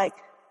also I'm like,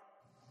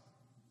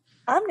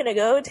 I'm gonna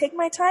go take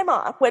my time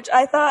off, which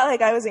I thought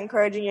like I was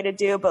encouraging you to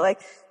do, but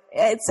like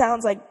it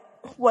sounds like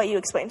what you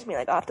explained to me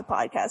like off the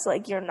podcast,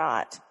 like you're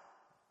not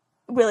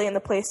really in the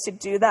place to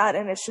do that,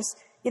 and it's just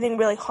getting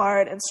really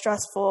hard and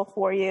stressful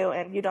for you,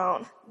 and you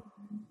don't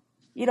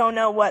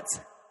know what's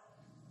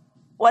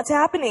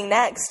happening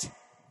next.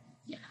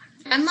 Yeah.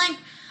 And like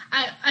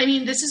I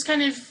mean, this is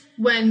kind of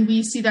when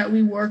we see that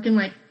we work in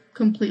like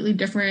completely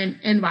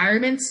different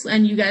environments,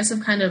 and you guys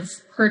have kind of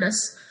heard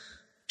us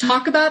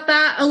talk about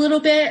that a little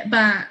bit,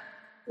 but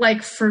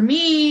like for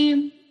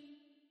me,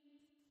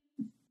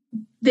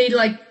 they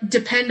like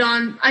depend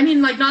on, I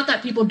mean, like not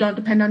that people don't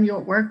depend on you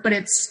at work, but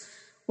it's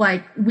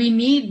like we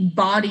need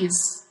bodies.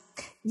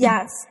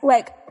 Yes.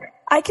 Like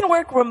I can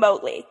work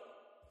remotely.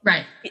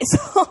 Right.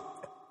 So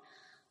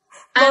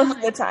most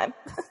of the time.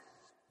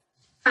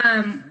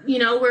 You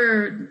know,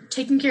 we're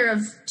taking care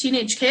of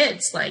teenage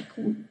kids. Like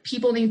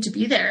people need to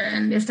be there.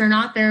 And if they're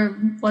not there,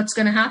 what's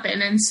going to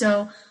happen? And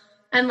so,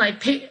 and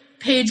like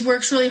Paige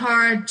works really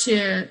hard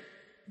to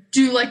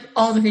do like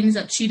all the things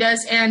that she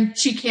does, and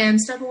she can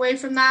step away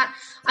from that.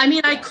 I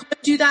mean, I could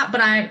do that,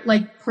 but I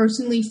like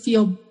personally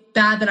feel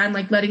bad that I'm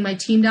like letting my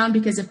team down,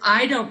 because if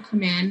I don't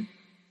come in,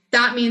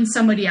 that means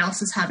somebody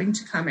else is having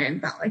to come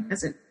in that like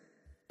doesn't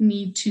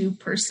need to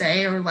per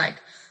se, or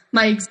like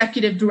my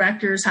executive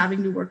director is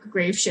having to work a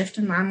grave shift,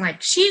 and I'm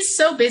like, she's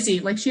so busy.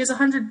 Like she has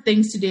 100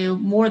 things to do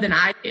more than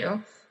I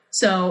do.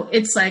 So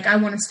it's like, I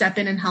want to step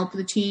in and help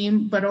the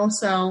team, but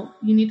also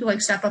you need to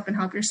like step up and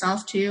help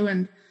yourself too.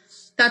 And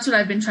that's what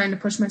I've been trying to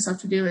push myself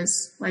to do,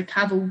 is like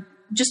have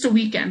just a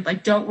weekend,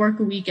 like don't work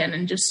a weekend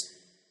and just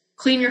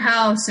clean your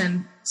house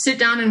and sit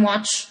down and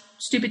watch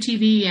stupid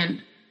TV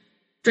and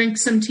drink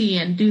some tea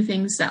and do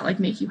things that like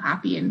make you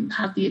happy and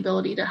have the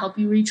ability to help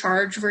you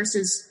recharge,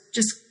 versus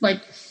just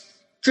like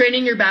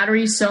draining your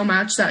battery so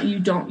much that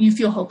you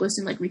feel hopeless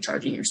in like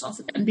recharging yourself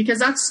again, because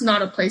that's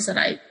not a place that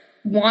I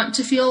want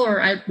to feel,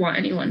 or I want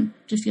anyone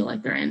to feel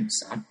like they're in.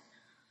 So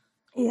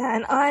yeah,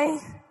 and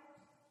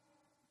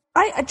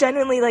I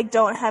genuinely like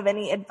don't have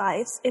any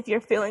advice if you're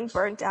feeling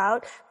burnt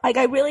out. Like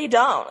I really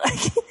don't.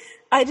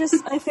 I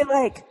feel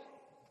like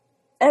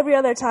every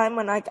other time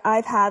when like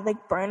I've had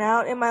like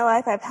burnout in my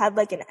life, I've had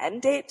like an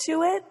end date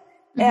to it,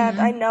 and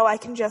I know I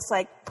can just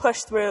like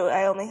push through.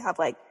 I only have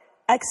like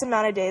X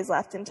amount of days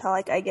left until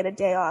like I get a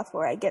day off,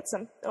 or I get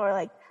or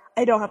like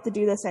I don't have to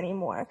do this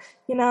anymore,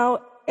 you know?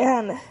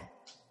 And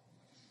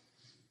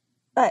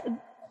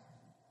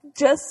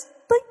just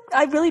like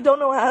I really don't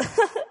know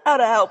how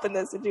to help in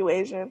this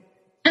situation.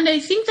 And I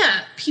think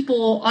that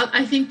people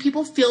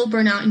feel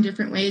burnout in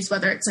different ways,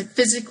 whether it's like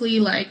physically,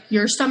 like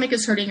your stomach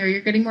is hurting, or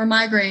you're getting more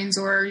migraines,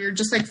 or you're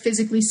just like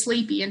physically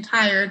sleepy and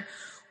tired,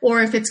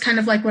 or if it's kind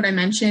of like what I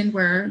mentioned,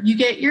 where you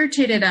get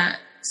irritated at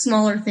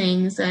smaller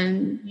things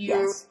and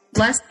you're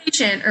less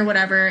patient or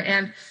whatever.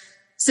 And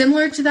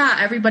similar to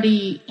that,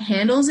 everybody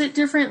handles it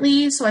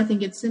differently. So I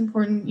think it's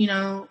important, you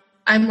know,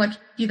 I'm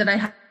lucky that I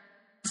have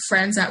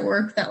friends at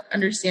work that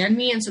understand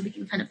me, and so we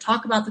can kind of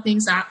talk about the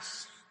things that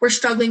we're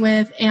struggling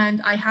with.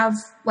 And I have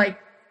like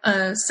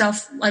I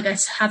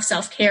have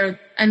self-care,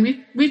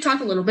 and we've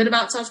talked a little bit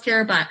about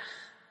self-care, but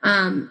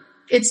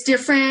it's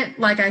different.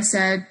 Like I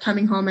said,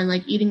 coming home and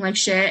like eating like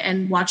shit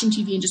and watching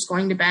TV and just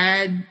going to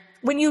bed.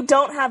 When you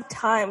don't have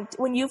time,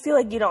 when you feel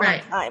like you don't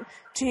have time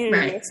to do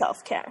your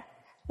self-care,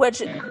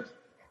 which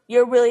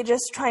you're really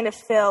just trying to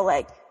fill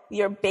like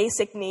your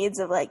basic needs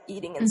of like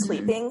eating and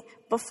sleeping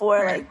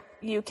before like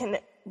you can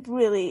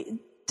really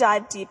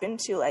dive deep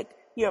into like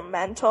your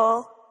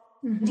mental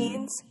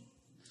needs.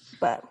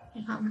 But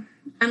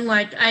and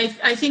like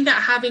I think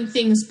that having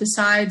things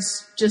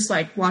besides just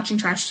like watching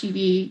trash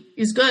TV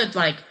is good.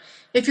 Like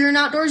if you're an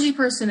outdoorsy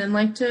person and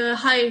like to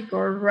hike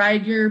or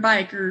ride your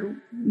bike or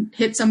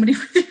hit somebody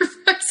with your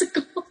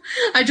bicycle,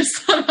 I just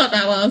thought about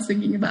that while I was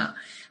thinking about.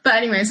 But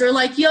anyways, or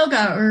like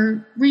yoga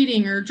or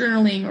reading or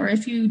journaling, or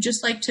if you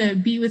just like to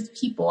be with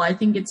people, I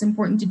think it's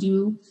important to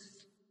do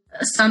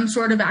some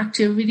sort of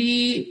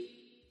activity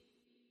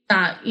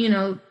that, you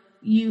know,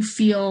 you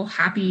feel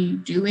happy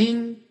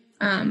doing,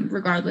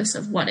 regardless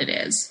of what it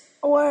is.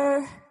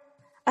 Or,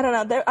 I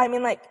don't know, I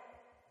mean, like,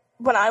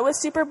 when I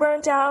was super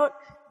burnt out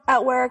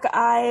at work,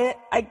 I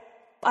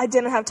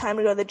didn't have time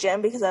to go to the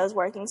gym because I was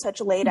working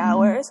such late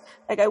hours.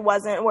 Like, I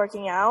wasn't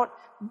working out.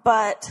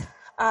 But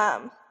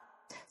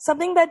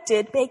something that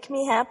did make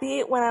me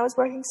happy when I was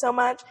working so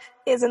much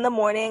is in the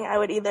morning I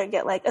would either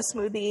get, like, a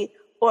smoothie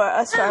or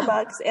a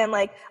Starbucks, and,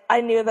 like,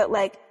 I knew that,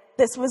 like,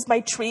 this was my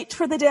treat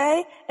for the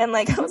day, and,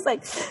 like, I was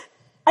like,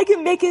 I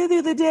can make it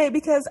through the day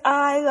because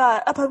I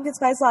got a pumpkin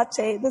spice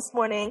latte this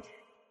morning,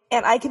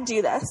 and I can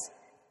do this.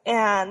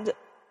 And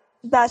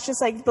that's just,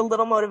 like, the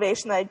little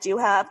motivation that I do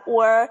have.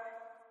 Or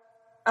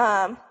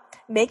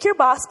make your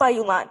boss buy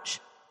you lunch.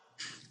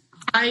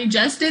 I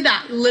just did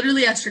that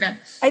literally yesterday.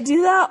 I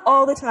do that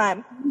all the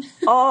time.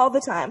 All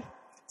the time.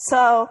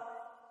 So,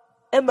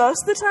 and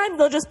most of the time,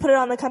 they'll just put it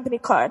on the company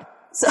card.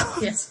 So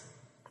yes.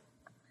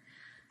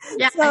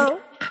 Yeah, so,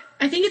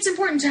 I think it's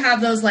important to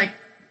have those, like,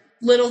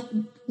 little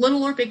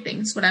or big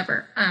things,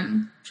 whatever,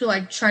 to,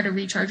 like, try to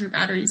recharge your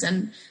batteries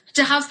and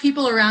to have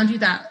people around you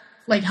that,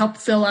 like, help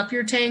fill up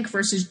your tank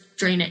versus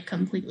drain it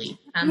completely.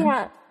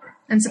 Yeah.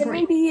 And support.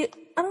 And maybe,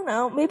 I don't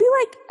know, maybe,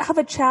 like, have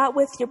a chat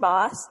with your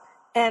boss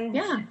and,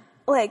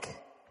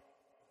 like,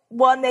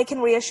 one, they can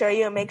reassure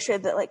you and make sure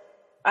that, like,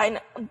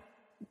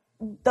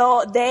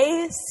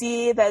 they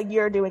see that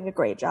you're doing a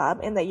great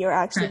job and that you're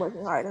actually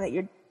working hard and that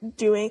you're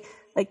doing,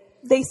 like,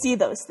 they see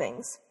those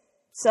things.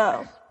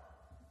 So,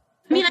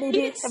 I mean,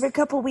 maybe every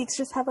couple of weeks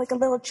just have, like, a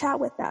little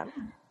chat with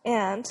them.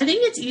 And I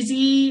think it's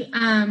easy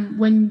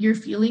when you're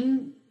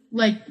feeling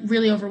like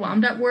really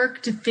overwhelmed at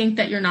work to think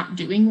that you're not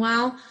doing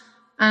well.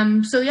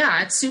 So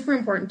yeah, it's super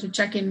important to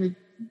check in with,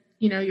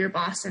 your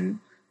boss. And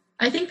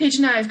I think Paige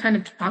and I have kind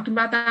of talked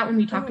about that when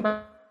we talked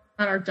about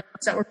our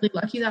jobs, that we're really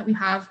lucky that we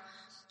have,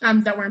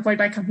 that we're employed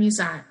by companies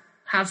that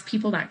have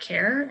people that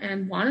care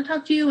and want to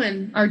talk to you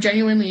and are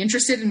genuinely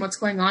interested in what's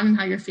going on and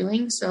how you're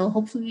feeling. So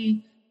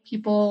hopefully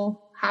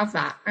people have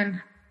that.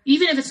 And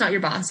even if it's not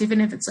your boss,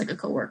 even if it's like a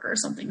coworker or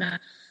something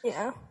that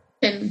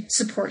can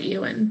support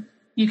you and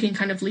you can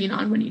kind of lean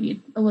on when you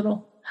need a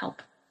little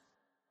help.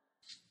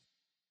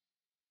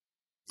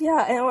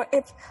 Yeah, and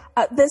if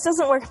this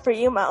doesn't work for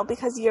you, Mel,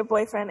 because your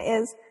boyfriend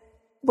is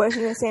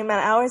working the same amount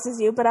of hours as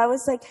you, but I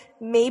was like,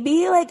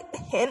 maybe like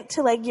hint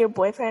to like your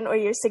boyfriend or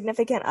your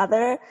significant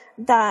other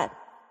that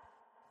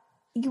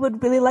you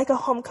would really like a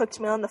home cooked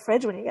meal in the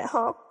fridge when you get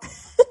home.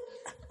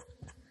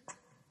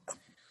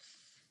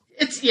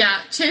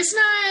 Chase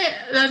and I,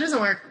 that doesn't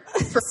work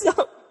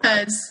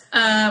because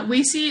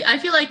I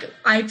feel like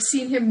I've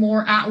seen him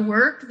more at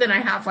work than I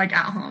have like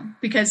at home,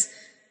 because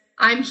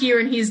I'm here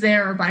and he's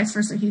there, or vice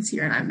versa, he's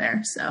here and I'm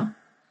there. So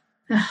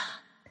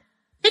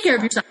take care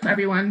of yourself,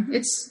 everyone.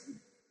 It's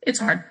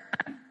hard.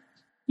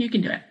 You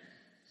can do it.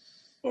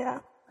 Yeah.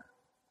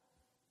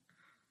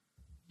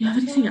 You have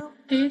anything else,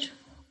 Paige?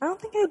 I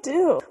don't think I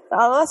do.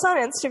 Follow us on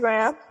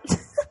Instagram.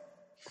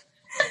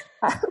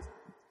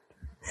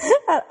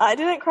 At I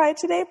Didn't Cry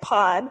Today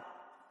pod.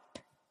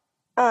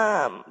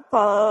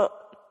 Follow.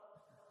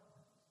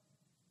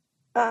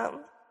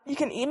 You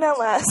can email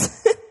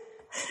us.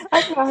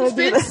 I don't know how to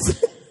do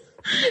this.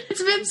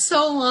 It's been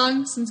so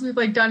long since we've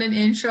like done an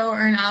intro or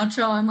an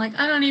outro. I'm like,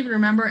 I don't even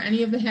remember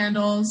any of the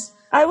handles.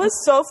 I was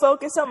so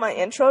focused on my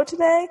intro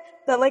today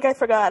that like I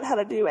forgot how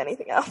to do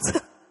anything else.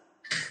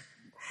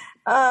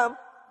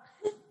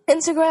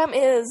 Instagram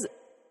is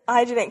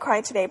I Didn't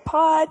Cry Today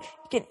pod.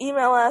 You can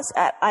email us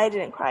at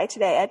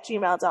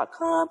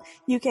ididn'tcrytoday@gmail.com.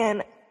 You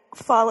can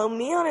follow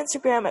me on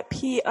Instagram at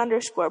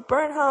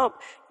P_Burnhope.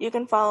 You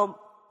can follow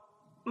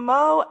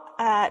Mo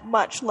at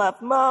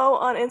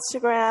MuchLoveMo on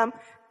Instagram.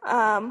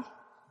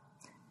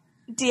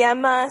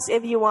 DM us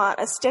if you want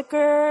a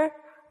sticker.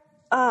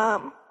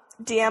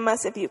 DM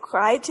us if you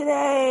cried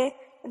today.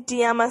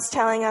 DM us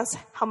telling us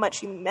how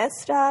much you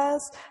missed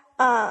us.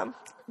 DM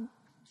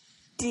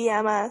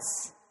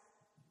us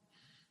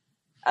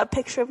a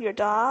picture of your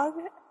dog.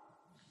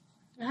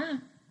 Yeah.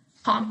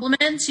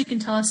 Compliments. You can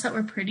tell us that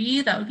we're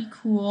pretty. That would be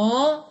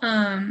cool.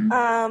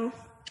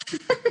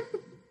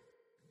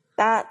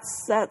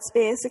 That's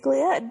basically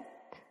it.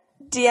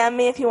 DM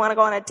me if you want to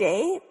go on a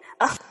date.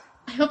 I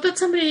hope that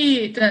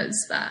somebody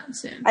does that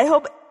soon. I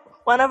hope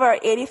one of our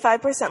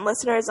 85%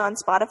 listeners on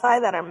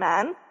Spotify that are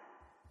men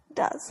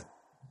does.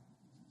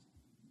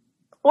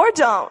 Or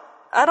don't.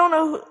 I don't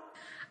know who.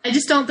 I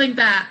just don't think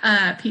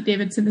that Pete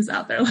Davidson is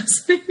out there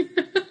listening.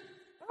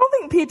 I don't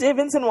think Pete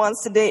Davidson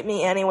wants to date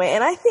me anyway,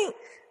 and I think...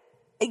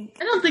 I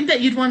don't think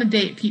that you'd want to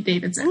date Pete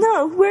Davidson.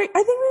 No, I think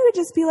we would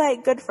just be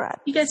like good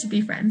friends. You guys would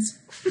be friends.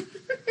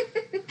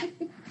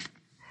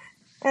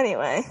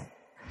 Anyway.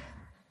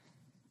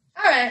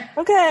 All right.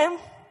 Okay.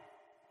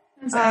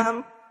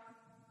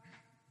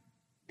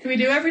 Can we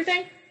do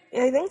everything?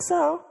 I think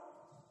so.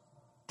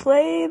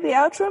 Play the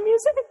outro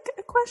music?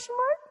 Question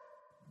mark?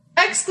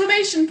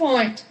 Exclamation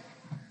point.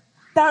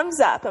 Thumbs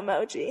up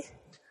emoji.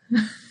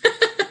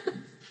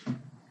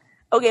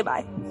 Okay,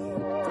 bye.